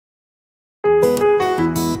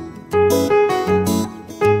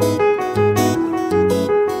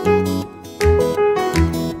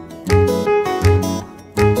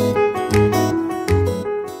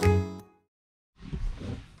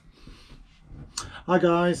Hi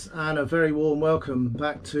guys, and a very warm welcome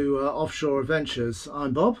back to Offshore Adventures.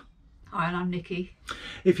 I'm Bob. Hi, and I'm Nikki.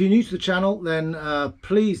 If you're new to the channel, then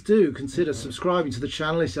please do consider subscribing to the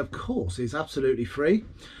channel. It, of course, is absolutely free.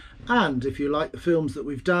 And if you like the films that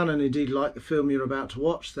we've done, and indeed like the film you're about to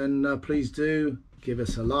watch, then please do give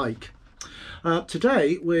us a like.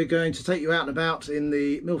 Today we're going to take you out and about in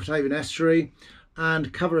the Milford Haven estuary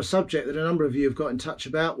and cover a subject that a number of you have got in touch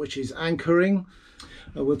about, which is anchoring.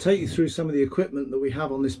 We'll take you through some of the equipment that we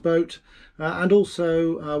have on this boat, and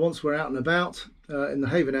also once we're out and about in the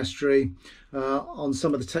Haven estuary, on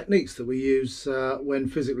some of the techniques that we use when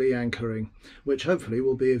physically anchoring, which hopefully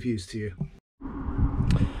will be of use to you.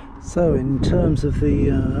 So in terms of the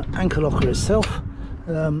anchor locker itself,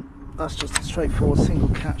 that's just a straightforward single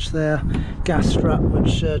catch there, gas strap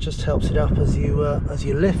which just helps it up as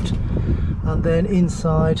you lift. And then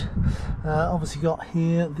inside, obviously got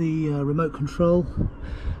here the remote control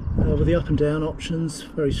with the up and down options,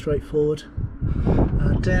 very straightforward.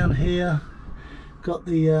 Down here, got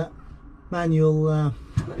the manual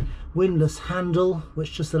windlass handle,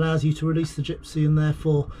 which just allows you to release the gypsy and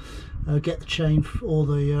therefore get the chain or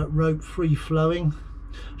the rope free flowing.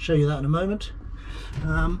 I'll show you that in a moment.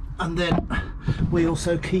 And then we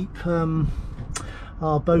also keep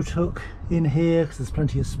our boat hook in here because there's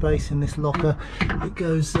plenty of space in this locker. It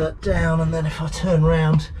goes down, and then if I turn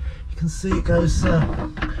around you can see it goes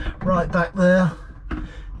right back there.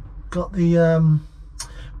 Got the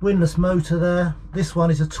windlass motor there. This one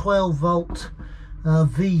is a 12 volt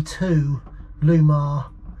V2 Lumar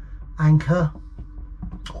anchor,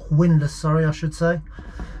 windlass, sorry I should say.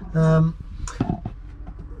 There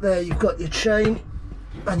you've got your chain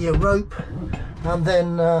and your rope, and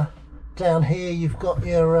then down here you've got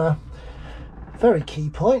your very key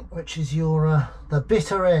point, which is your the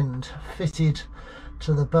bitter end fitted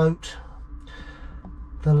to the boat,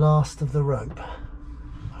 the last of the rope.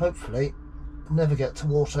 Hopefully never get to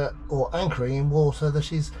water or anchoring in water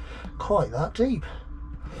that is quite that deep.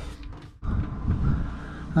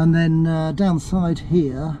 And then down the side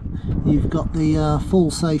here you've got the fall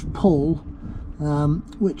safe pull,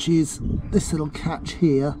 which is this little catch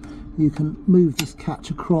here. You can move this catch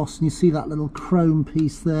across and you see that little chrome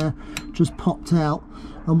piece there just popped out,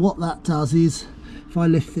 and what that does is, if I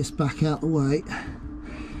lift this back out the way,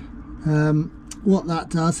 what that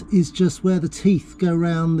does is just where the teeth go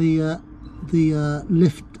around the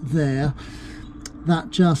lift there, that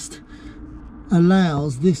just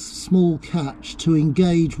allows this small catch to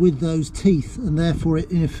engage with those teeth, and therefore it,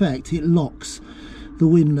 in effect, it locks the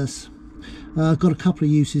windlass. Got a couple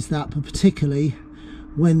of uses that, but particularly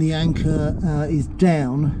when the anchor is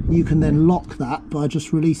down, you can then lock that by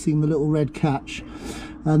just releasing the little red catch,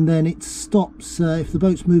 and then it stops, if the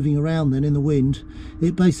boat's moving around then in the wind,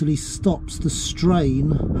 it basically stops the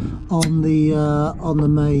strain on the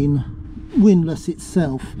main windlass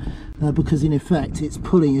itself, because in effect it's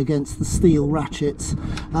pulling against the steel ratchets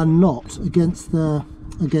and not against the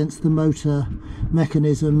motor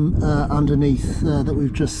mechanism underneath that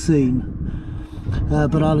we've just seen.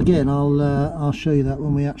 But I'll show you that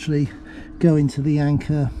when we actually go into the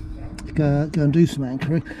anchor, go and do some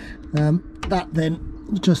anchoring. That then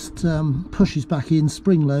just pushes back in,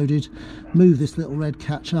 spring loaded, move this little red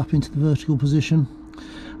catch up into the vertical position,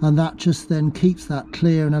 and that just then keeps that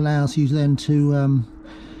clear and allows you then to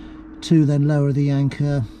then lower the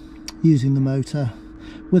anchor using the motor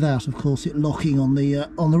without, of course, it locking on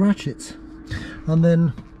the ratchets. And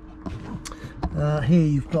then here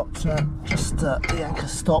you've got just the anchor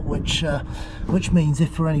stop, which means if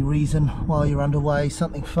for any reason while you're underway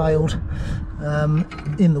something failed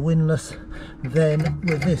in the windlass, then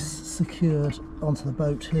with this secured onto the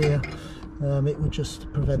boat here, it would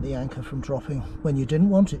just prevent the anchor from dropping when you didn't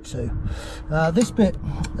want it to. This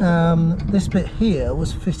bit here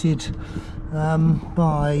was fitted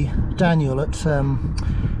by Daniel at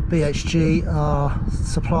BHG, our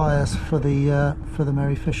suppliers for the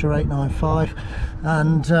Merry Fisher 895,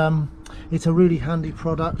 and it's a really handy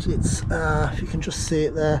product. It's if you can just see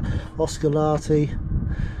it there, Osculati.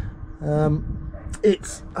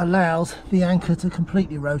 It allows the anchor to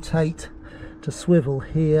completely rotate, to swivel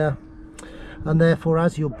here, and therefore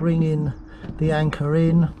as you're bringing the anchor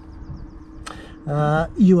in,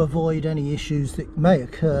 you avoid any issues that may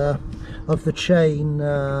occur of the chain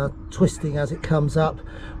twisting as it comes up,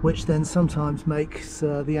 which then sometimes makes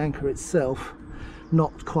the anchor itself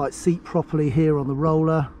not quite seat properly here on the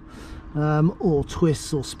roller, or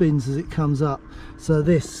twists or spins as it comes up. So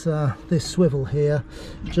this this swivel here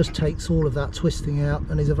just takes all of that twisting out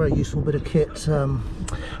and is a very useful bit of kit,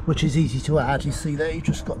 which is easy to add. You see there, you've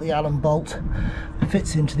just got the Allen bolt,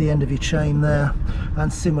 fits into the end of your chain there,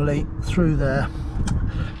 and similarly through there,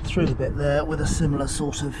 through the bit there, with a similar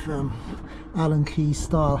sort of Allen key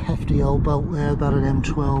style hefty old bolt there, about an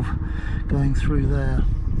M12 going through there.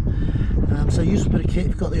 So useful bit of kit. If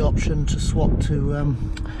you've got the option to swap to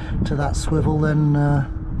that swivel, then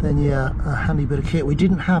yeah, a handy bit of kit. We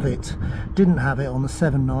didn't have it on the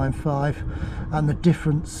 795, and the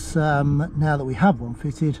difference now that we have one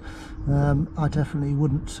fitted, I definitely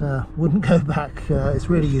wouldn't go back. It's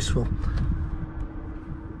really useful.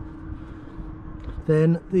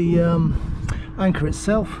 Then the anchor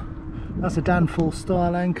itself, that's a Danforth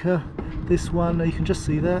style anchor. This one, you can just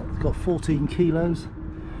see there, it's got 14 kilos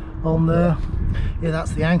on there. Yeah,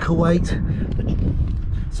 that's the anchor weight.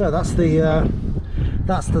 So that's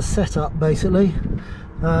the setup basically,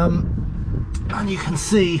 and you can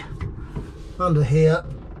see under here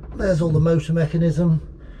there's all the motor mechanism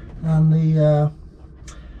and the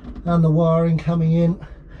wiring coming in.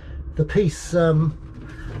 The piece,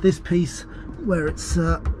 this piece where it's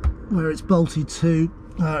bolted to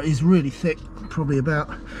is really thick, probably about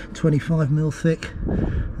 25mm thick,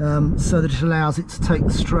 so that it allows it to take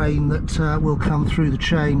the strain that will come through the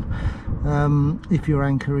chain if your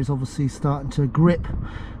anchor is obviously starting to grip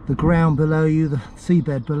the ground below you, the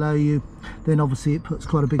seabed below you. Then obviously it puts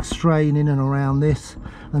quite a big strain in and around this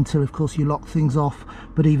until of course you lock things off,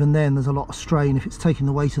 but even then there's a lot of strain if it's taking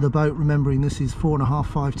the weight of the boat, remembering this is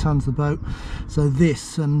 4.5–5 tons the boat, so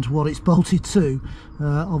this and what it's bolted to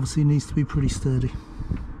obviously needs to be pretty sturdy.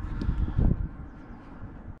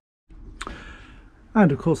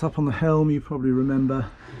 And of course up on the helm, you probably remember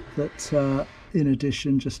that in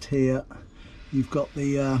addition, just here you've got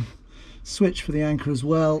the switch for the anchor as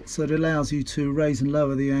well, so it allows you to raise and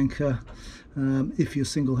lower the anchor if you're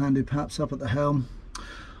single-handed perhaps up at the helm.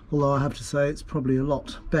 Although I have to say it's probably a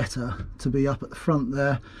lot better to be up at the front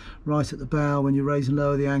there, right at the bow. When you raise and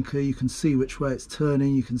lower the anchor, you can see which way it's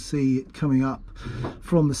turning, you can see it coming up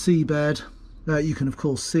from the seabed. You can of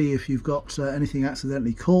course see if you've got anything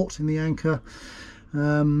accidentally caught in the anchor,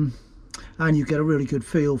 and you get a really good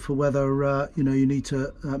feel for whether you know, you need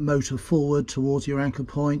to motor forward towards your anchor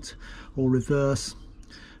point or reverse.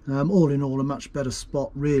 All in all, a much better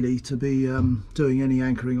spot really to be doing any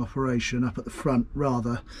anchoring operation up at the front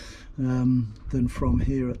rather than from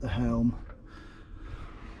here at the helm.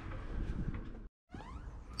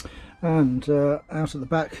 And out at the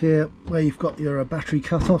back here, where you've got your battery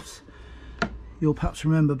cut-offs, you'll perhaps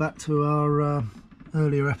remember back to our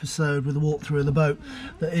earlier episode with the walkthrough of the boat,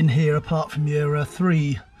 that in here, apart from your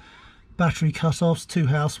 3 battery cut-offs, 2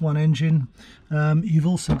 house, 1 engine, you've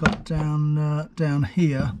also got down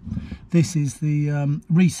here, this is the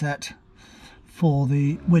reset for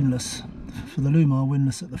the windlass, for the Lumar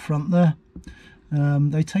windlass at the front there.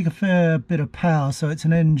 They take a fair bit of power, so it's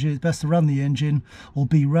an engine, it's best to run the engine or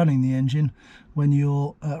be running the engine when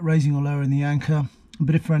you're raising or lowering the anchor.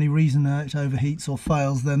 But if for any reason it overheats or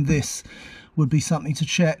fails, then this would be something to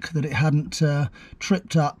check that it hadn't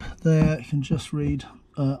tripped up there. You can just read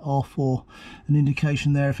off, or an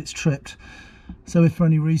indication there if it's tripped. So if for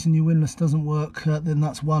any reason your windlass doesn't work, then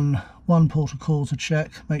that's one port of call to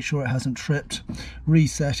check, make sure it hasn't tripped.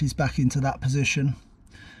 Reset is back into that position.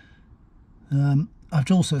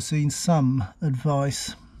 I've also seen some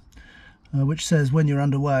advice which says when you're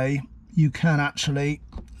underway you can actually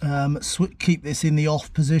keep this in the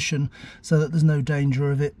off position so that there's no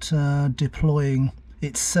danger of it deploying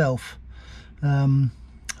itself.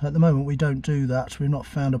 At the moment we don't do that. We've not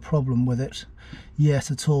found a problem with it yet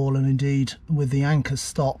at all, and indeed with the anchor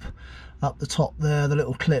stop up the top there, the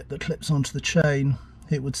little clip that clips onto the chain,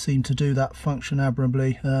 it would seem to do that function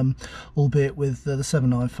admirably, albeit with the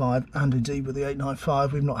 795 and indeed with the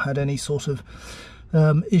 895 we've not had any sort of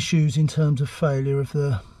issues in terms of failure of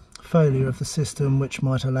the system which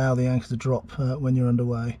might allow the anchor to drop when you're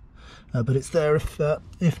underway, but it's there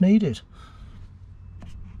if needed.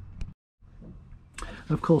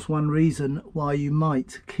 Of course, one reason why you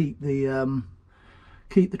might keep the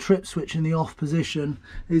trip switch in the off position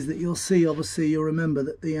is that you'll see, obviously you'll remember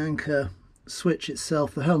that the anchor switch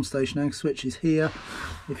itself, the helm station anchor switch, is here.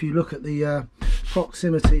 If you look at the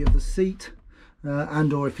proximity of the seat,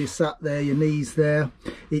 and or if you're sat there, your knees there,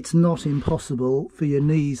 it's not impossible for your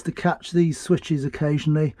knees to catch these switches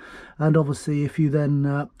occasionally, and obviously if you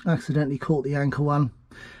then accidentally caught the anchor one,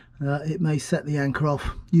 it may set the anchor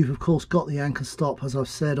off. You've of course got the anchor stop, as I've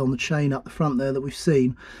said, on the chain up the front there that we've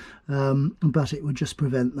seen, but it would just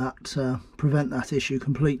prevent that issue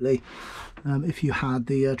completely. If you had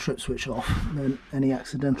the trip switch off, then any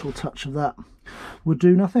accidental touch of that would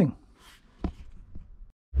do nothing.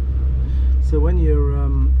 So when you're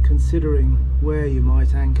considering where you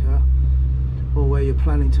might anchor or where you're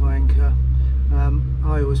planning to anchor,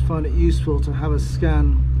 I always find it useful to have a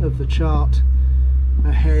scan of the chart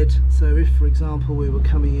ahead. So if, for example, we were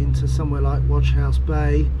coming into somewhere like Watchhouse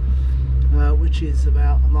Bay, which is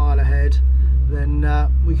about a mile ahead, then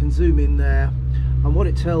we can zoom in there, and what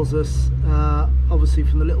it tells us, obviously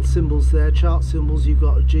from the little symbols there, chart symbols, you've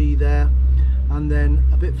got a G there, and then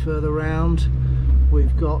a bit further round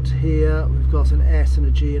we've got an S and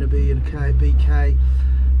a G and a B and a K, BK.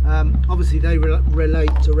 Obviously they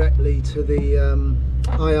relate directly to the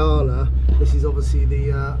IALA. This is obviously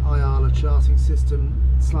the IALA charting system,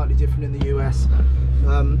 slightly different in the US,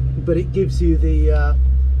 but it gives you the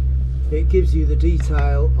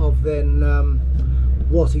detail of then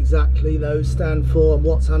what exactly those stand for and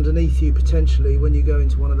what's underneath you potentially when you go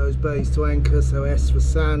into one of those bays to anchor. So S for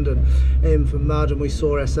sand and M for mud, and we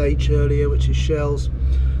saw SH earlier, which is shells.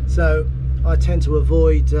 So I tend to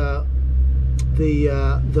avoid the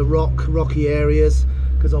rocky areas,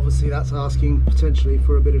 because obviously that's asking potentially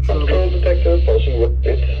for a bit of trouble.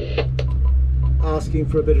 Asking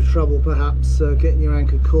for a bit of trouble perhaps, getting your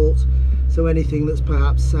anchor caught. So anything that's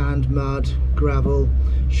perhaps sand, mud, gravel,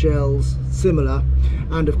 shells, similar.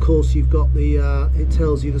 And of course you've got the, it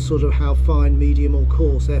tells you the sort of how fine, medium or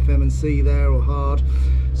coarse, FM and C there, or hard.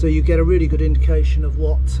 So you get a really good indication of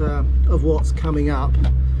what's coming up.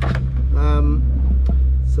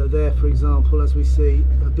 So there, for example, as we see,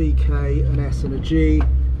 a BK, an S and a G.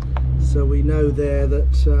 So we know there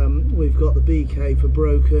that we've got the BK for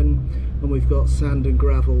broken, and we've got sand and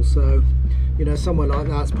gravel. So, you know, somewhere like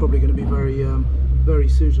that's probably going to be very, very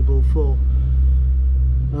suitable for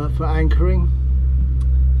anchoring.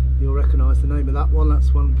 You'll recognise the name of that one.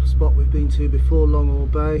 That's one spot we've been to before, Longall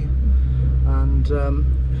Bay, and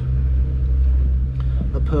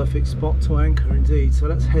a perfect spot to anchor indeed. So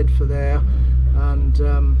let's head for there, and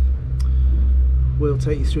we'll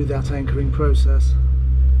take you through that anchoring process.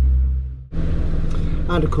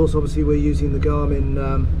 And of course, obviously, we're using the Garmin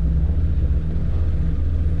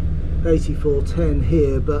 8410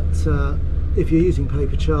 here, but if you're using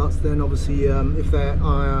paper charts, then obviously if they're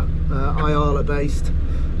IALA based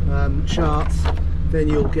charts, then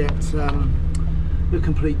you'll get the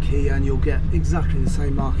complete key and you'll get exactly the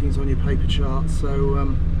same markings on your paper chart.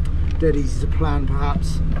 So dead easy to plan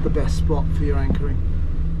perhaps the best spot for your anchoring.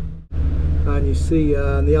 And you see,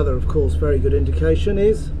 the other, of course, very good indication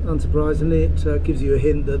is, unsurprisingly, it gives you a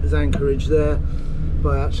hint that there's anchorage there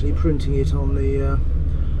by actually printing it on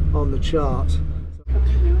the chart.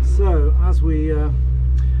 So as we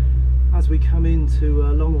come into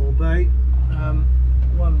Longall Bay,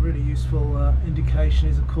 one really useful indication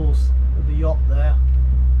is, of course, the yacht there,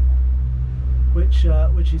 which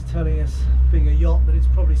is telling us, being a yacht, that it's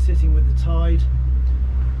probably sitting with the tide,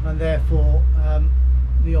 and therefore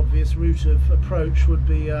the obvious route of approach would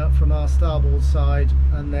be from our starboard side,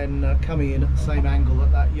 and then coming in at the same angle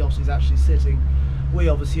that yacht is actually sitting. We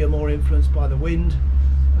obviously are more influenced by the wind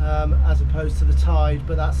as opposed to the tide,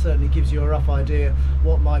 but that certainly gives you a rough idea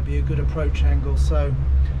what might be a good approach angle. So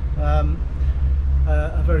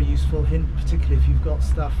a very useful hint, particularly if you've got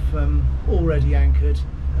stuff already anchored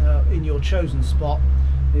in your chosen spot,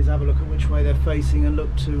 is have a look at which way they're facing and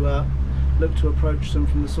look to approach them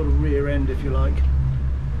from the sort of rear end, if you like.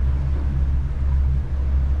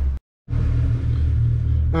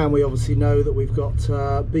 And we obviously know that we've got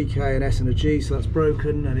BK and S and a G, so that's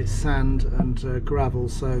broken, and it's sand and gravel.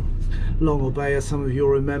 So Longall Bay, as some of you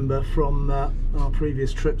will remember from our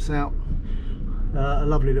previous trips out, a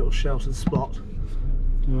lovely little sheltered spot,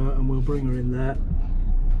 and we'll bring her in there,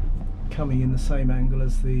 coming in the same angle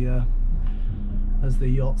as the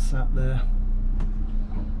yacht sat there.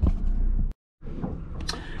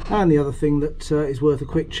 And the other thing that is worth a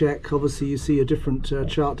quick check, obviously you see your different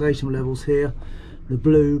chart datum levels here. The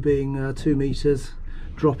blue being 2 meters,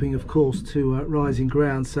 dropping of course to rising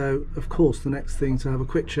ground. So of course the next thing to have a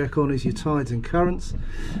quick check on is your tides and currents.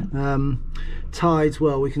 Tides,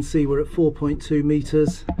 well, we can see we're at 4.2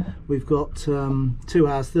 meters. We've got 2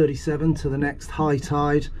 hours 37 to the next high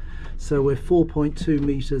tide, so we're 4.2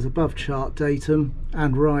 meters above chart datum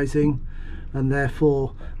and rising, and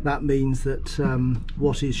therefore that means that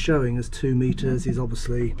what is showing as 2 meters is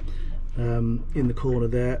obviously in the corner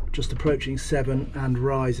there, just approaching 7 and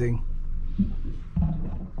rising.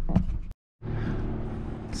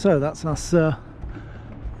 So that's us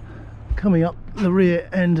Coming up the rear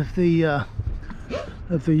end of the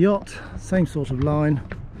yacht, same sort of line.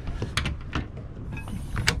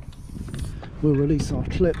 We'll release our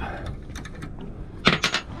clip.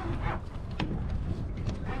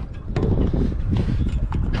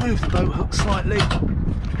 Move the boat hook slightly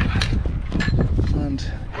and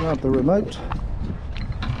grab the remote.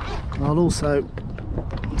 I'll also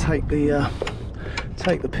take the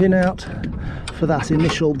pin out for that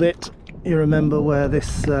initial bit. You remember where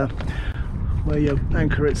this where your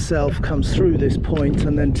anchor itself comes through this point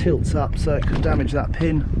and then tilts up, so it can damage that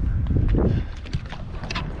pin.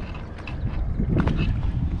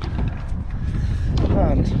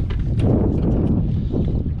 And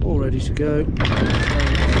all ready to go. Start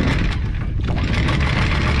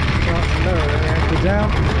to lower the anchor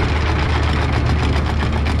down.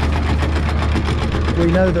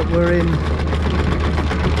 We know that we're in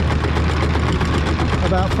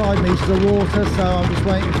about 5 meters of water, so I'm just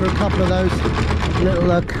waiting for a couple of those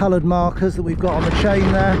little coloured markers that we've got on the chain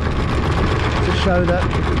there to show that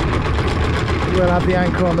we'll have the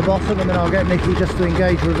anchor on the bottom, and then I'll get Nicky just to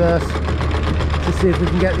engage reverse to see if we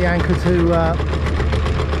can get the anchor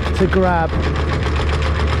to grab.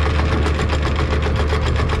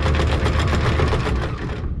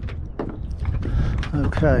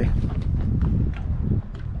 Okay.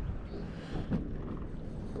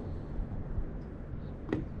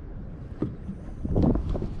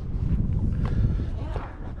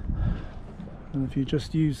 And if you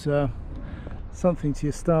just use something to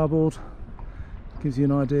your starboard, gives you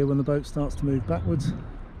an idea when the boat starts to move backwards.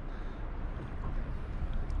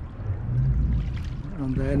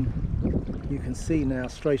 And then you can see now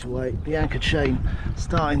straight away the anchor chain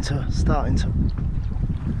starting to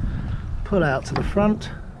pull out to the front.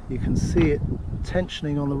 You can see it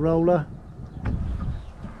tensioning on the roller,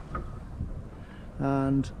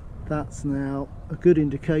 and that's now a good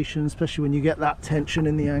indication, especially when you get that tension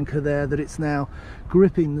in the anchor there, that it's now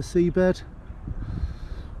gripping the seabed.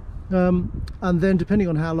 And then depending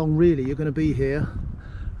on how long really you're going to be here,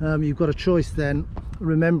 you've got a choice then,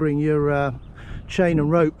 remembering your chain and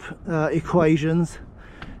rope equations.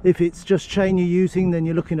 If it's just chain you're using, then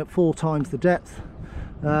you're looking at 4 times the depth.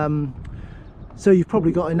 So you've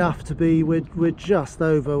probably got enough to be, we're just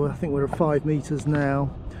over, I think we're at 5 meters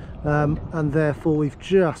now, and therefore we've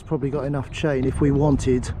just probably got enough chain if we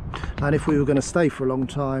wanted, and if we were going to stay for a long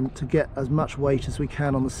time, to get as much weight as we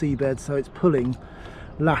can on the seabed, so it's pulling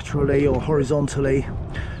laterally or horizontally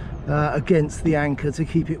against the anchor to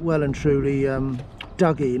keep it well and truly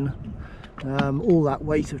dug in. All that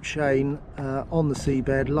weight of chain on the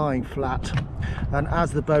seabed, lying flat, and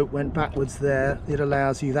as the boat went backwards there, it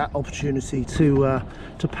allows you that opportunity to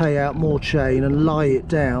pay out more chain and lie it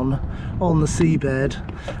down on the seabed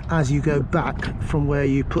as you go back from where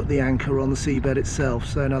you put the anchor on the seabed itself.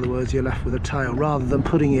 So in other words, you're left with a tail, rather than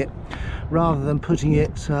putting it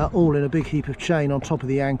all in a big heap of chain on top of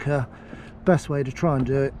the anchor. Best way to try and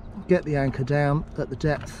do it, get the anchor down at the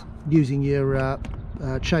depth using your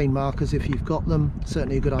chain markers if you've got them.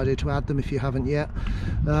 Certainly a good idea to add them if you haven't yet.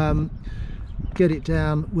 Get it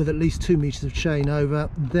down with at least 2 meters of chain over,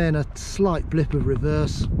 then a slight blip of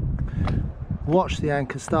reverse. Watch the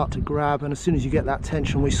anchor start to grab, and as soon as you get that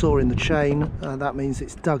tension we saw in the chain, that means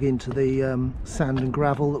it's dug into the sand and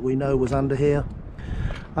gravel that we know was under here,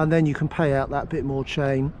 and then you can pay out that bit more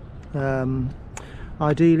chain.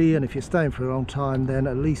 Ideally, and if you're staying for a long time, then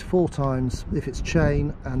at least 4 times if it's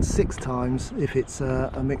chain, and 6 times if it's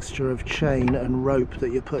a mixture of chain and rope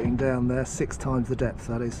that you're putting down there. 6 times the depth,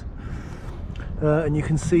 that is. And you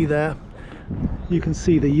can see there, you can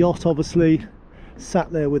see the yacht obviously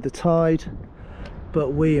sat there with the tide,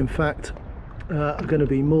 but we in fact are going to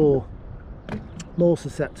be more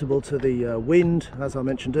susceptible to the wind, as I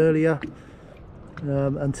mentioned earlier,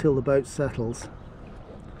 until the boat settles.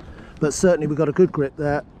 But certainly we've got a good grip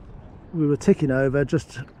there. We were ticking over,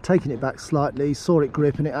 just taking it back slightly, saw it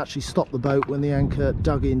grip, and it actually stopped the boat when the anchor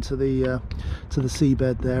dug into the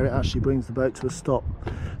seabed there. It actually brings the boat to a stop.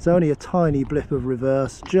 So only a tiny blip of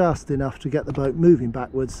reverse, just enough to get the boat moving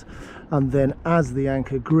backwards, and then as the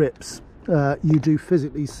anchor grips, you do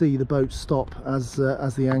physically see the boat stop as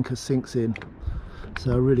the anchor sinks in.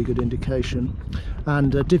 So a really good indication,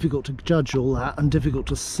 and difficult to judge all that, and difficult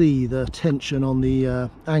to see the tension on the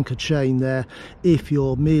anchor chain there if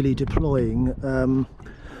you're merely deploying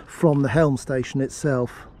from the helm station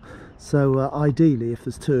itself. So ideally, if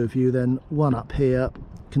there's 2 of you, then one up here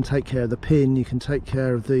can take care of the pin, you can take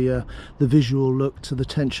care of the visual look to the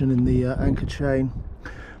tension in the anchor chain,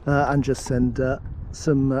 and just send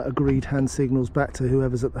some agreed hand signals back to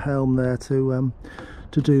whoever's at the helm there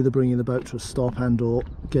to do the bringing the boat to a stop and or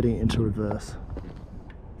getting it into reverse.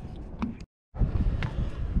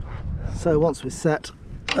 So once we're set,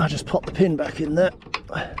 I just pop the pin back in there,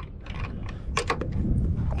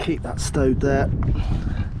 keep that stowed there,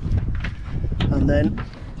 and then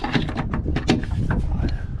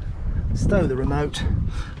stow the remote.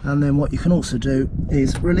 And then what you can also do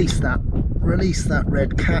is release that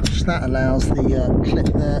red catch. That allows the clip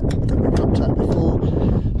there that we've looked at before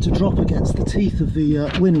to drop against the teeth of the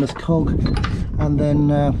windlass cog, and then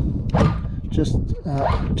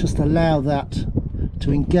just allow that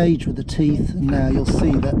to engage with the teeth. And now you'll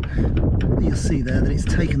see there that it's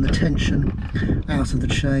taken the tension out of the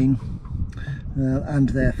chain, and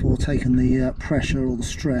therefore taken the pressure or the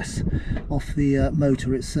stress off the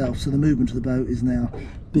motor itself. So the movement of the boat is now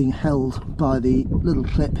being held by the little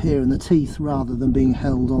clip here in the teeth, rather than being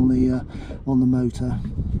held on the motor,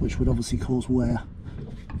 which would obviously cause wear.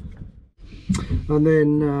 And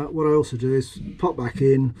then what I also do is pop back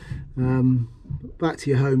in, back to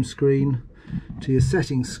your home screen, to your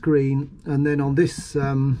settings screen, and then on this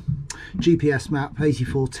GPS map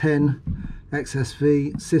 8410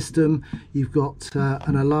 XSV system, you've got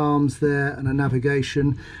an alarms there and a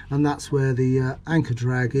navigation, and that's where the anchor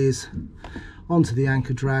drag is. Onto the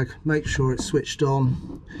anchor drag, make sure it's switched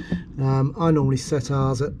on. I normally set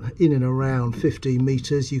ours at in and around 15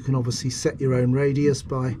 meters. You can obviously set your own radius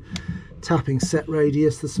by tapping set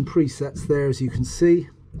radius. There's some presets there, as you can see,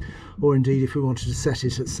 or indeed if we wanted to set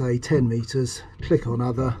it at say 10 meters, click on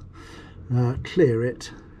other, clear it,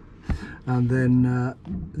 and then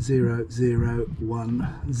 0, 0,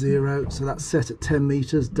 1, 0. So that's set at 10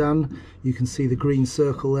 meters, done. You can see the green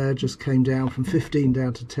circle there just came down from 15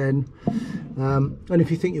 down to 10. And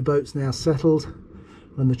if you think your boat's now settled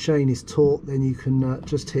and the chain is taut, then you can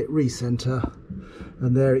just hit recenter,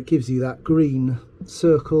 and there it gives you that green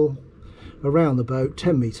circle around the boat,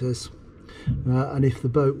 10 meters. And if the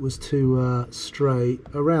boat was to stray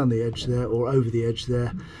around the edge there or over the edge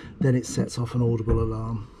there, then it sets off an audible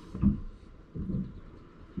alarm.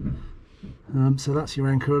 So that's your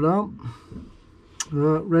anchor alarm,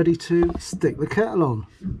 ready to stick the kettle on.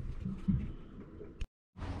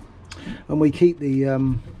 And we keep the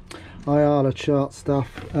IALA chart stuff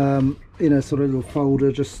in a sort of little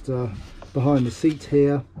folder just behind the seat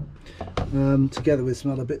here, together with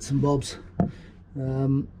some other bits and bobs,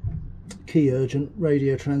 key urgent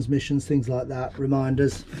radio transmissions, things like that,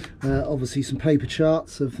 reminders, obviously some paper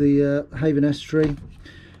charts of the Haven estuary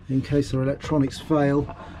in case our electronics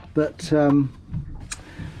fail, but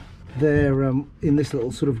they're in this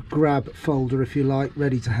little sort of grab folder, if you like,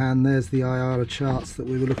 ready to hand. There's the IALA charts that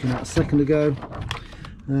we were looking at a second ago,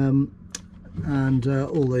 and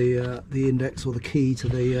all the index or the key to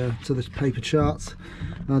the paper charts.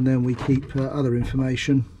 And then we keep other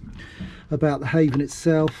information about the Haven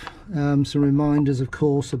itself, some reminders of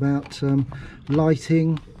course about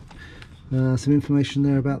lighting, some information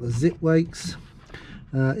there about the zip wakes,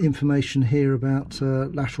 information here about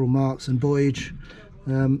lateral marks and buoyage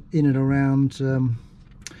in and around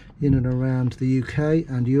the UK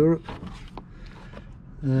and Europe,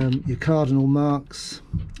 your cardinal marks,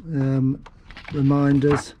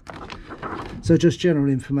 reminders, so just general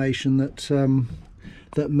information that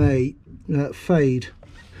that may fade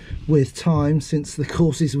with time since the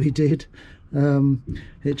courses we did.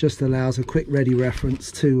 It just allows a quick ready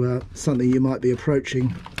reference to something you might be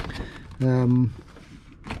approaching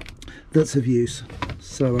that's of use.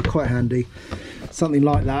 So quite handy, something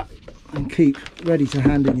like that, and keep ready to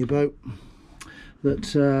hand in your boat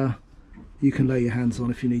that you can lay your hands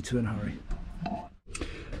on if you need to in a hurry.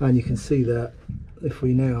 And you can see that if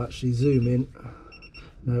we now actually zoom in,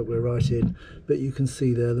 no, we're right in, but you can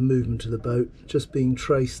see there the movement of the boat just being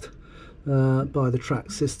traced by the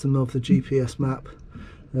track system of the GPS map,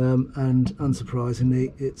 and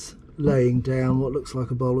unsurprisingly it's laying down what looks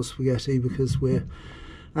like a bowl of spaghetti, because we're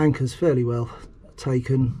anchor's fairly well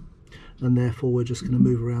taken, and therefore we're just going to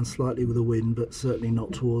move around slightly with the wind, but certainly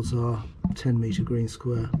not towards our 10-metre green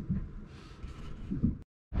square.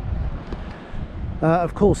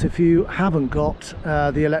 Of course, if you haven't got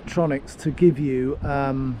the electronics to give you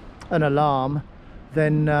an alarm,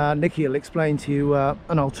 then Nikki will explain to you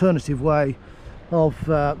an alternative way of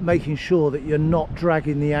making sure that you're not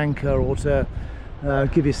dragging the anchor, or to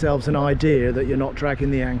give yourselves an idea that you're not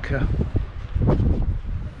dragging the anchor.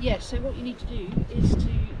 Yes, so what you need to do is to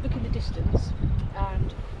look in the distance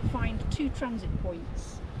and find two transit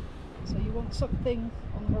points. So you want something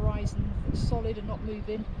on the horizon that's solid and not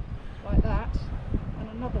moving, like that, and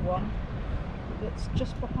another one that's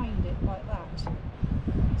just behind it, like that.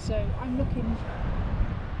 So I'm looking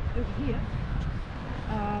over here,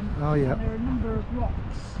 Oh yeah. and there are a number of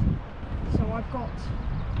rocks. So I've got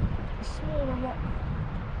a smaller rock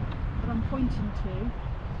that I'm pointing to,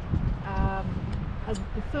 as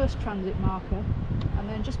the first transit marker, and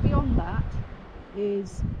then just beyond that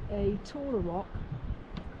is a taller rock,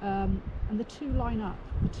 and the two line up,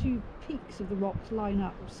 the two peaks of the rocks line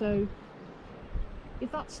up. So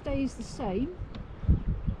if that stays the same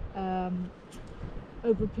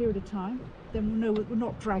over a period of time, then we'll know that we're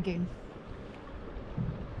not dragging.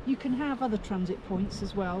 You can have other transit points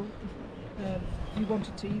as well. If you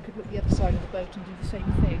wanted to, you could look the other side of the boat and do the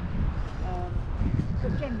same thing,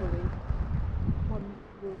 but generally one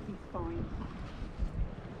will be fine.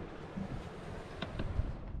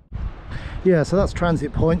 Yeah, so that's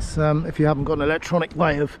transit points. If you haven't got an electronic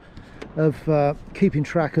way of keeping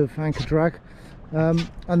track of anchor drag.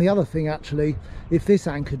 And the other thing, actually, if this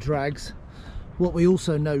anchor drags, what we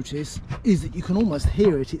also notice is that you can almost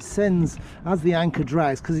hear it. It sends, as the anchor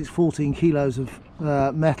drags, because it's 14 kilos of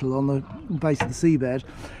metal on the base of the seabed,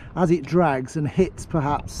 as it drags and hits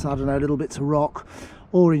perhaps, I don't know, little bits of rock,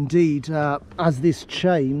 or indeed as this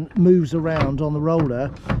chain moves around on the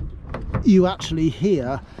roller, you actually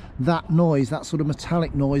hear that noise, that sort of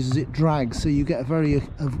metallic noise as it drags. So you get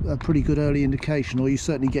a pretty good early indication, or you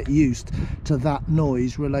certainly get used to that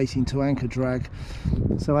noise relating to anchor drag.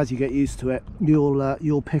 So as you get used to it,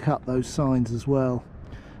 you'll pick up those signs as well.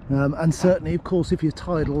 And certainly, of course, if you're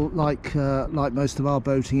tidal like most of our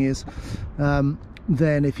boating is,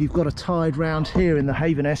 then if you've got a tide round here in the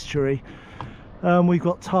Haven estuary, we've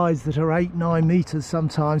got tides that are 8-9 meters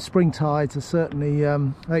sometimes. Spring tides are certainly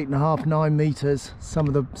 8.5-9 meters, some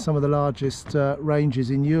of the largest ranges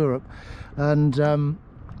in Europe. And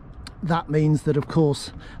that means that, of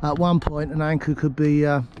course, at one point an anchor could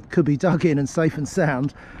be dug in and safe and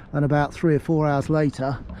sound, and about 3 or 4 hours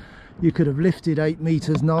later you could have lifted 8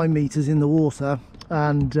 meters, 9 meters in the water,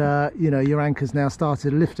 and you know, your anchor's now started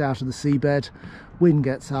to lift out of the seabed, wind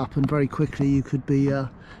gets up, and very quickly you could be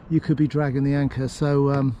dragging the anchor.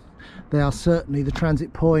 So they are certainly the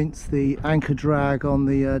transit points, the anchor drag on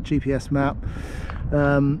the GPS map,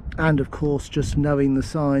 and of course just knowing the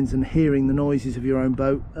signs and hearing the noises of your own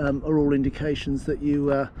boat are all indications that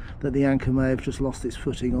that the anchor may have just lost its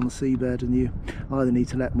footing on the seabed, and you either need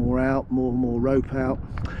to let more rope out,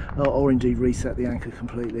 or indeed reset the anchor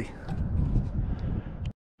completely.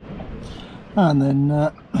 And then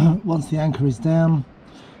once the anchor is down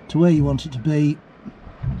to where you want it to be,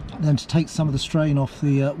 then to take some of the strain off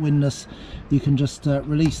the windlass, you can just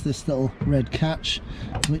release this little red catch,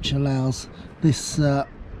 which allows this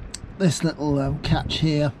little catch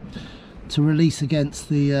here to release against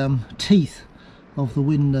the teeth of the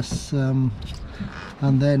windlass, and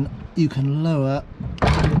then you can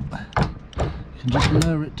just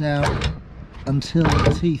lower it down until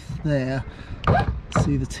the teeth there.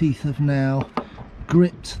 See, the teeth have now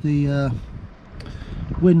gripped the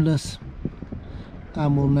windlass,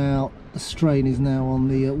 and the strain is now on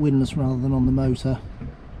the windlass rather than on the motor.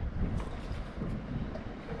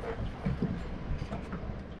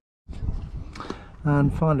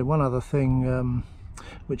 And finally, one other thing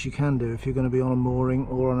which you can do if you're going to be on a mooring,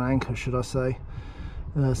 or on an anchor should I say,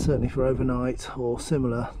 certainly for overnight or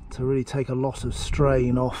similar, to really take a lot of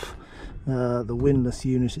strain off the windlass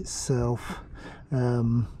unit itself,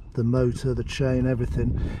 the motor, the chain,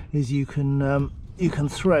 everything, is you can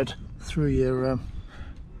thread through your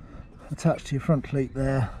attached to your front cleat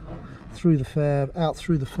there, out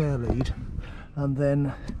through the fair lead, and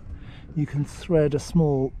then you can thread a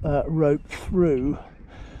small rope through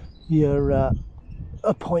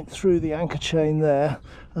a point through the anchor chain there,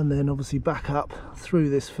 and then obviously back up through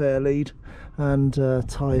this fair lead and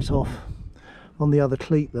tie it off on the other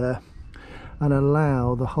cleat there, and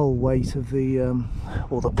allow the whole weight of the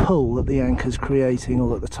or the pull that the anchor's creating, or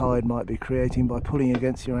that the tide might be creating by pulling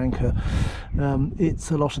against your anchor,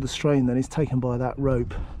 it's a lot of the strain then is taken by that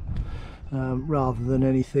rope, rather than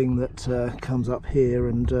anything that comes up here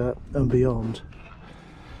and beyond.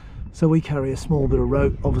 So we carry a small bit of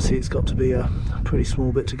rope. Obviously it's got to be a pretty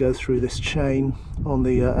small bit to go through this chain on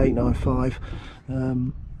the 895,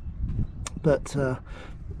 but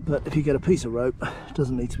if you get a piece of rope, it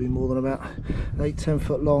doesn't need to be more than about 8-10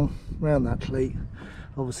 foot long round that cleat,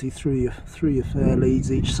 obviously through your fair leads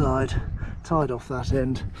each side, tied off that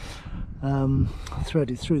end,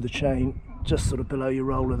 threaded through the chain just sort of below your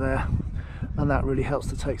roller there, and that really helps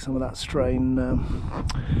to take some of that strain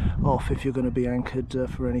off if you're going to be anchored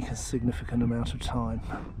for any significant amount of time.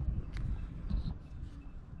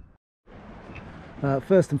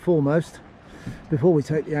 First and foremost, before we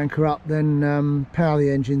take the anchor up, then power the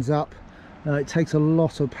engines up. It takes a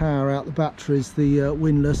lot of power out the batteries, the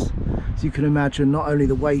windlass. As you can imagine, not only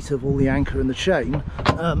the weight of all the anchor and the chain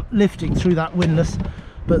lifting through that windlass,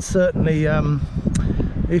 but certainly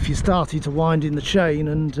if you started to wind in the chain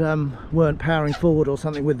and weren't powering forward or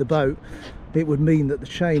something with the boat, it would mean that the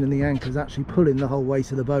chain and the anchor is actually pulling the whole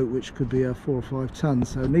weight of the boat, which could be 4 or 5 tons.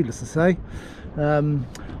 So needless to say,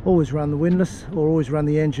 always run the windlass, or always run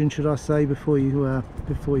the engine, should I say, before you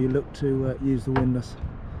look to use the windlass.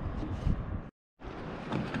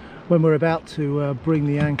 When we're about to bring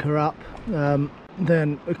the anchor up,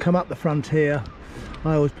 then come up the front here,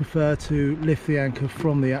 I always prefer to lift the anchor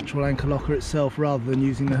from the actual anchor locker itself rather than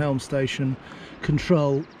using the helm station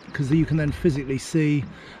control, because you can then physically see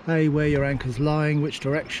where your anchor's lying, which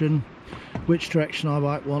direction I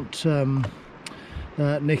might want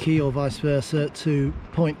Nikki or vice versa to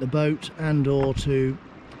point the boat, and or to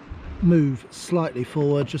move slightly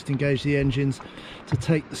forward, just engage the engines to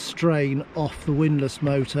take the strain off the windlass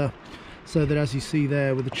motor, so that, as you see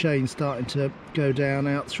there, with the chain starting to go down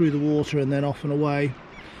out through the water and then off and away,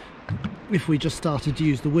 if we just started to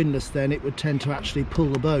use the windlass, then it would tend to actually pull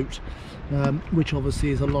the boat, which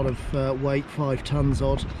obviously is a lot of weight, 5 tons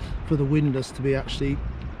odd, for the windlass to be actually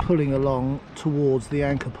pulling along towards the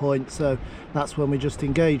anchor point. So that's when we just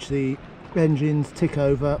engage the engines, tick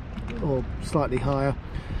over or slightly higher,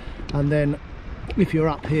 and then if you're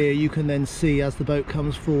up here, you can then see as the boat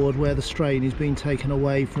comes forward where the strain is being taken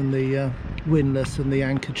away from the windlass, and the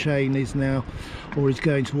anchor chain is now, or is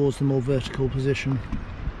going towards the more vertical position.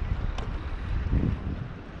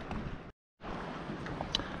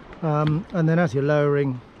 And then as you're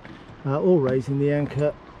lowering or raising the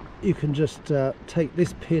anchor, you can just take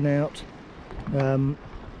this pin out,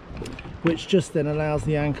 which just then allows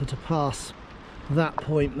the anchor to pass that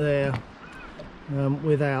point there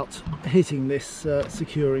without hitting this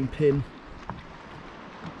securing pin.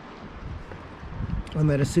 And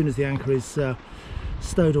then as soon as the anchor is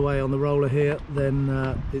stowed away on the roller here,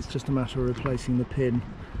 then it's just a matter of replacing the pin.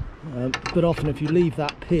 But often if you leave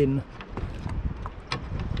that pin,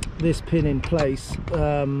 this pin in place,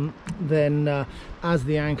 then as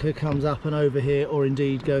the anchor comes up and over here, or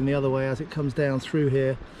indeed going the other way as it comes down through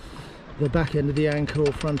here, the back end of the anchor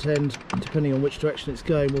or front end, depending on which direction it's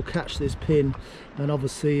going, will catch this pin, and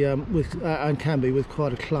obviously and can be with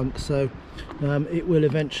quite a clunk, so it will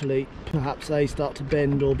eventually perhaps A, start to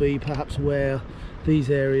bend, or B, perhaps wear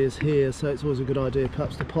these areas here. So it's always a good idea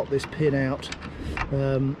perhaps to pop this pin out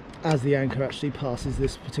as the anchor actually passes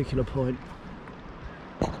this particular point.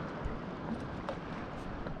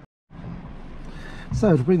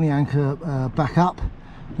 So to bring the anchor back up,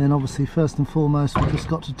 then obviously first and foremost we've just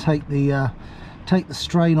got to take the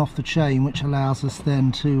strain off the chain, which allows us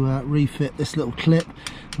then to refit this little clip.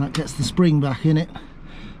 That gets the spring back in it,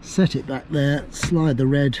 set it back there, slide the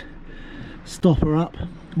red stopper up,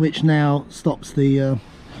 which now stops the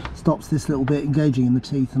stops this little bit engaging in the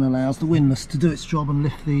teeth and allows the windlass to do its job and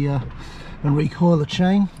lift the and recoil the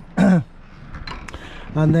chain. And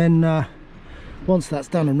then once that's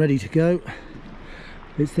done and ready to go,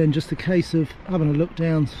 it's then just a case of having a look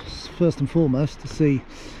down first and foremost to see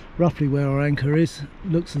roughly where our anchor is.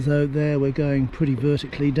 Looks as though there we're going pretty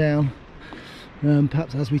vertically down.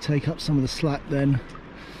 Perhaps as we take up some of the slack, then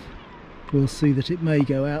we'll see that it may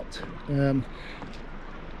go out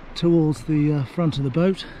towards the front of the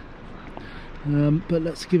boat. But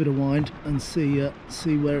let's give it a wind and see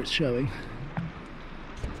where it's showing.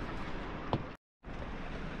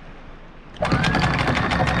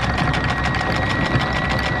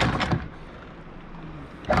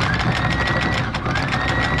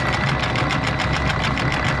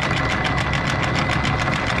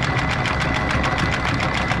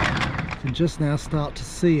 Just now start to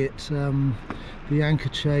see it, the anchor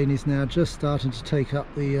chain is now just starting to take up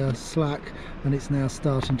the slack, and it's now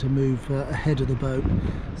starting to move ahead of the boat.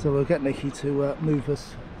 So we'll get Nikki to move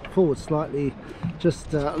us forward slightly,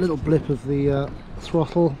 just a little blip of the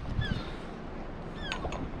throttle,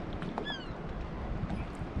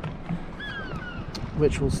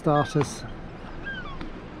 which will start us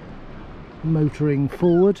motoring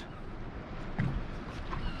forward.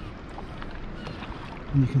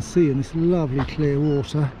 And you can see in this lovely clear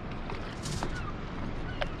water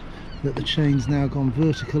that the chain's now gone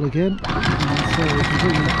vertical again, and so we can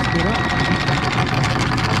bring the next bit up.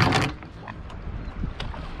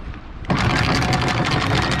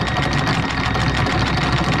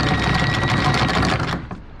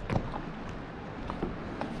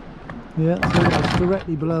 Yeah, so that's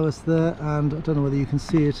directly below us there, and I don't know whether you can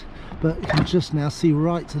see it, but you can just now see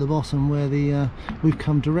right to the bottom where the we've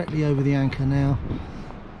come directly over the anchor now.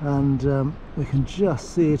 And we can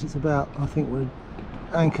just see it. It's about, I think we're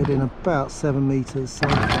anchored in about 7 meters, so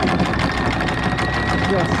just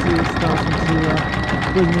see it starting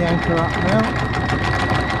to bring the anchor up now.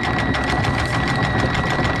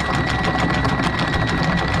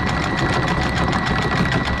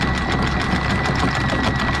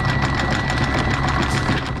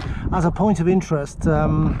 as a point of interest,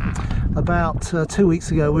 about 2 weeks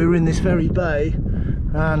ago we were in this very bay,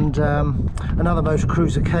 and another motor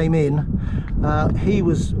cruiser came in. He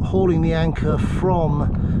was hauling the anchor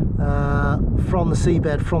from the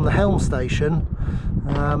seabed, from the helm station,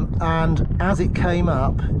 and as it came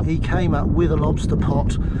up, he came up with a lobster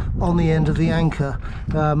pot on the end of the anchor,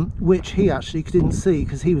 which he actually didn't see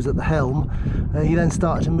because he was at the helm. He then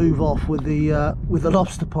started to move off with the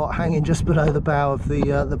lobster pot hanging just below the bow of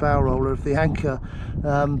the bow roller of the anchor,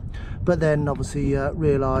 but then obviously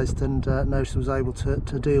realised and noticed was able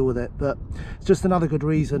to deal with it. But it's just another good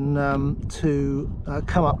reason to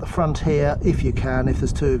come up the front here if you can, if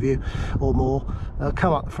there's 2 of you or more.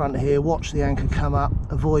 Come up the front here, watch the anchor come up,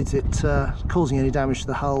 avoids it causing any damage to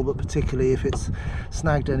the hull, but particularly if it's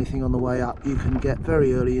snagged anything on the way up, you can get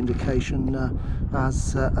very early indication.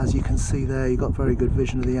 As you can see there, you've got very good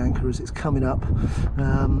vision of the anchor as it's coming up,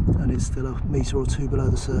 and it's still a metre or 2 below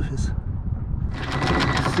the surface.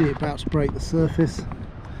 See it about to break the surface,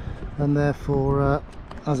 and therefore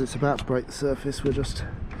as it's about to break the surface, we'll just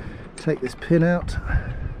take this pin out,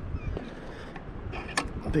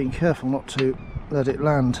 being careful not to let it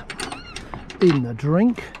land in the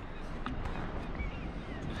drink,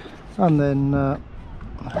 and then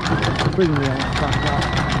bring the anchor back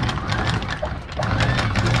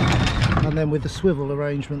up, and then with the swivel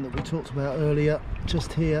arrangement that we talked about earlier,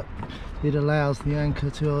 just here, it allows the anchor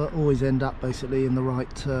to always end up basically in the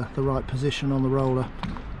right position on the roller.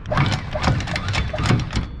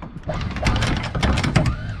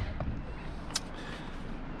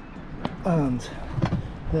 And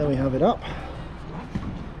there we have it up.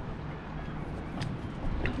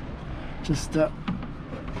 Just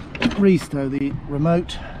restow the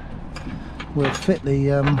remote. We'll fit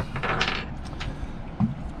the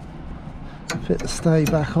stay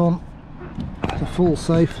back on, the full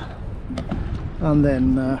safe, and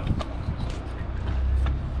then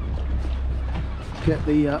get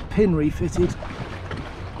the pin refitted.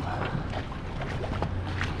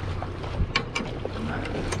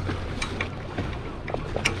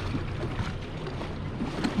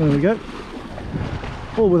 There we go,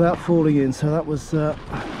 all without falling in. So that was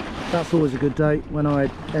that's always a good day when I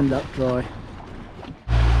end up dry.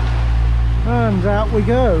 And out we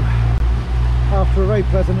go after a very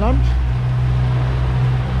pleasant lunch.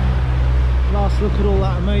 Last look at all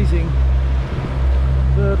that amazing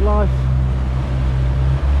bird life.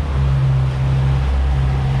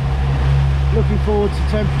 Looking forward to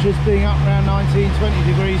temperatures being up around 19-20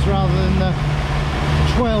 degrees rather than the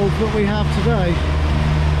 12 that we have today.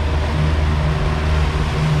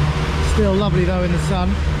 Still lovely though in the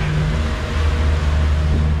sun.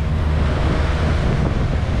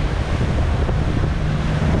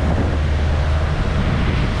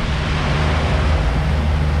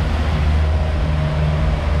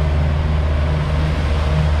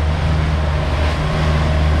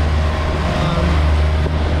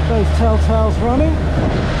 Those telltales running.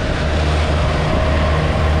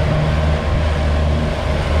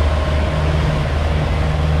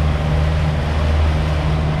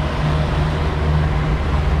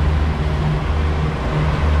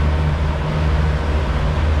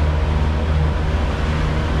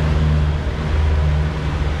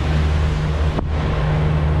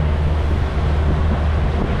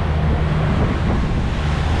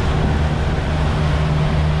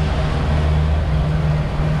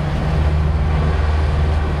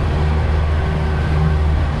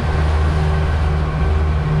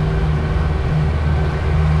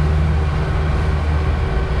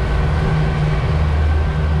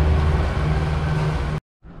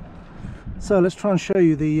 So let's try and show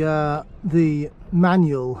you the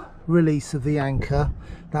manual release of the anchor.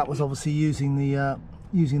 That was obviously using the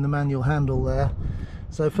manual handle there.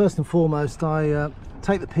 So first and foremost, I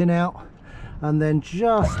take the pin out and then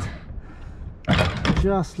just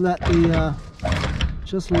let the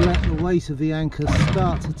weight of the anchor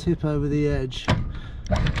start to tip over the edge.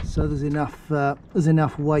 So there's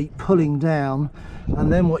enough weight pulling down,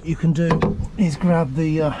 and then what you can do is grab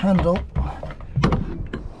the handle.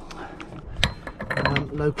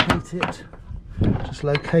 Locate it, just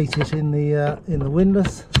locate it in the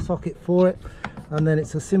windlass socket for it, and then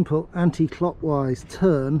it's a simple anti-clockwise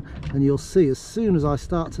turn, and you'll see as soon as I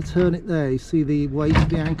start to turn it there, you see the weight of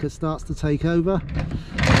the anchor starts to take over,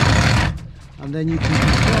 and then you can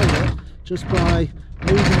control it just by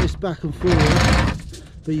moving this back and forward.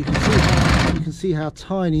 But you can see how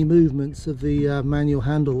tiny movements of the manual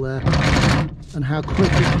handle there, and how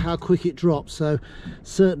quick it drops. So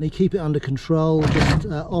certainly keep it under control, just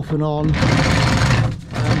off and on,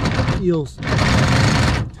 and you'll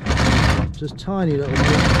just tiny little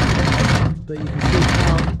bit, but you can see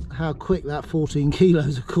how quick that 14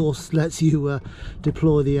 kilos of course lets you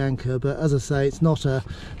deploy the anchor. But as I say, it's not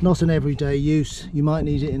an everyday use. You might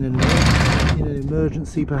need it in an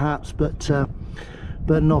emergency perhaps, but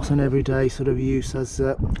not an everyday sort of use, as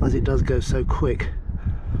it does go so quick.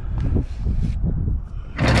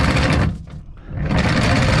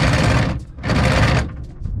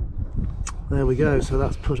 There we go. So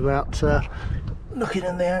that's put about looking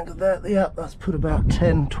in the angle there, yeah, that's put about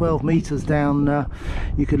 10-12 meters down.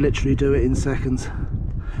 You could literally do it in seconds.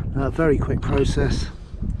 Very quick process,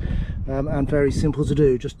 and very simple to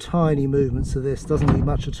do. Just tiny movements of this, doesn't need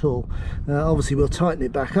much at all. Obviously we'll tighten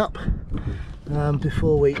it back up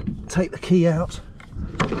before we take the key out,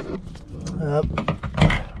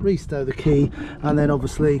 restow the key, and then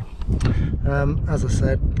obviously as I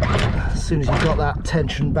said, as soon as you've got that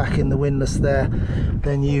tension back in the windlass there,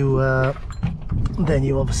 then you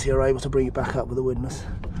obviously are able to bring it back up with the windlass.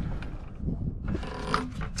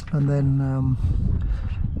 And then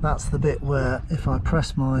that's the bit where if I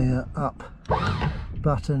press my up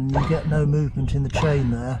button, you get no movement in the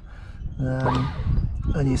chain there,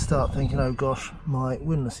 and you start thinking, oh gosh, my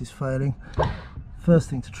windlass is failing. First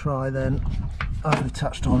thing to try then, as we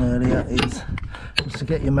touched on earlier, is just to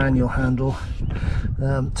get your manual handle,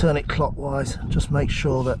 turn it clockwise, just make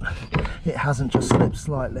sure that it hasn't just slipped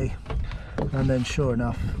slightly, and then sure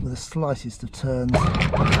enough, with the slightest of turns,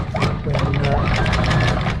 then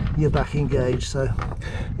you're back engaged. So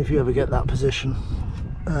if you ever get that position,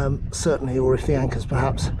 certainly, or if the anchor's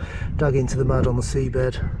perhaps dug into the mud on the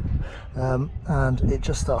seabed, and it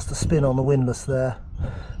just starts to spin on the windlass there,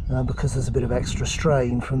 because there's a bit of extra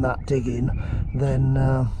strain from that digging,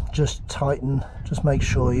 then just tighten, just make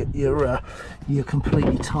sure you're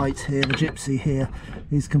completely tight here. The gypsy here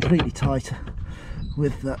is completely tight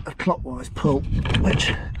with a clockwise pull,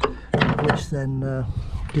 which then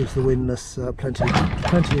gives the windlass plenty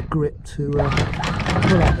of grip to pull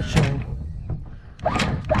out the chain.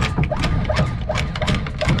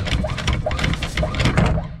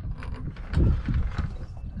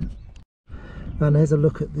 And here's a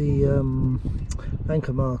look at the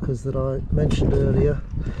anchor markers that I mentioned earlier.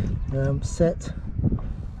 Set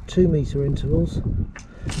 2 meter intervals.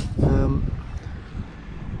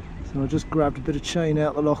 So I just grabbed a bit of chain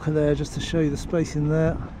out the locker there just to show you the spacing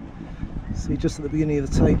there. See, just at the beginning of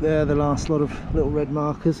the tape there, the last lot of little red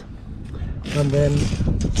markers, and then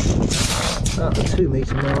at the 2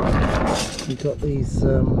 meter mark you've got these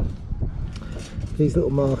little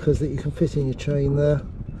markers that you can fit in your chain there.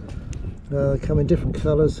 They come in different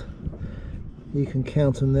colours. You can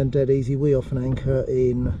count them then dead easy. We often anchor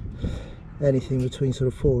in anything between sort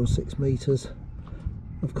of 4 and 6 meters,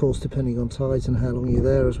 of course depending on tides and how long you're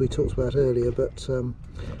there, as we talked about earlier, but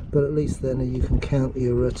at least then you can count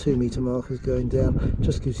your 2 meter markers going down.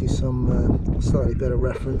 Just gives you some slightly better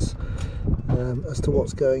reference as to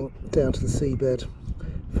what's going down to the seabed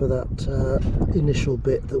for that initial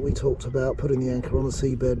bit that we talked about, putting the anchor on the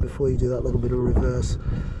seabed before you do that little bit of reverse.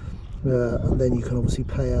 And then you can obviously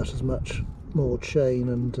pay out as much more chain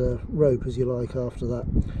and rope as you like after that.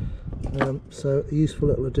 So a useful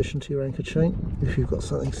little addition to your anchor chain if you've got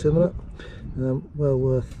something similar. Well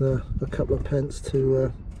worth a couple of pence to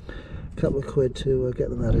a couple of quid to get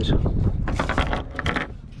them added.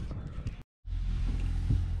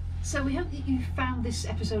 So we hope that you found this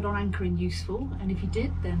episode on anchoring useful, and if you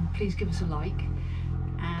did, then please give us a like.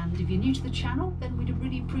 And if you're new to the channel, then we'd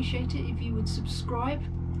really appreciate it if you would subscribe.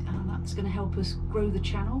 That's going to help us grow the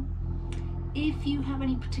channel. If you have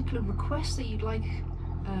any particular requests that you'd like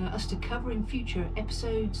us to cover in future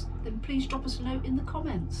episodes, then please drop us a note in the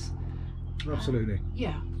comments. Absolutely.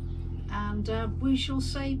 Yeah. And we shall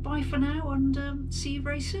say bye for now, and see you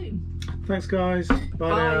very soon. Thanks guys. Bye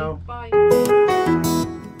now. Bye.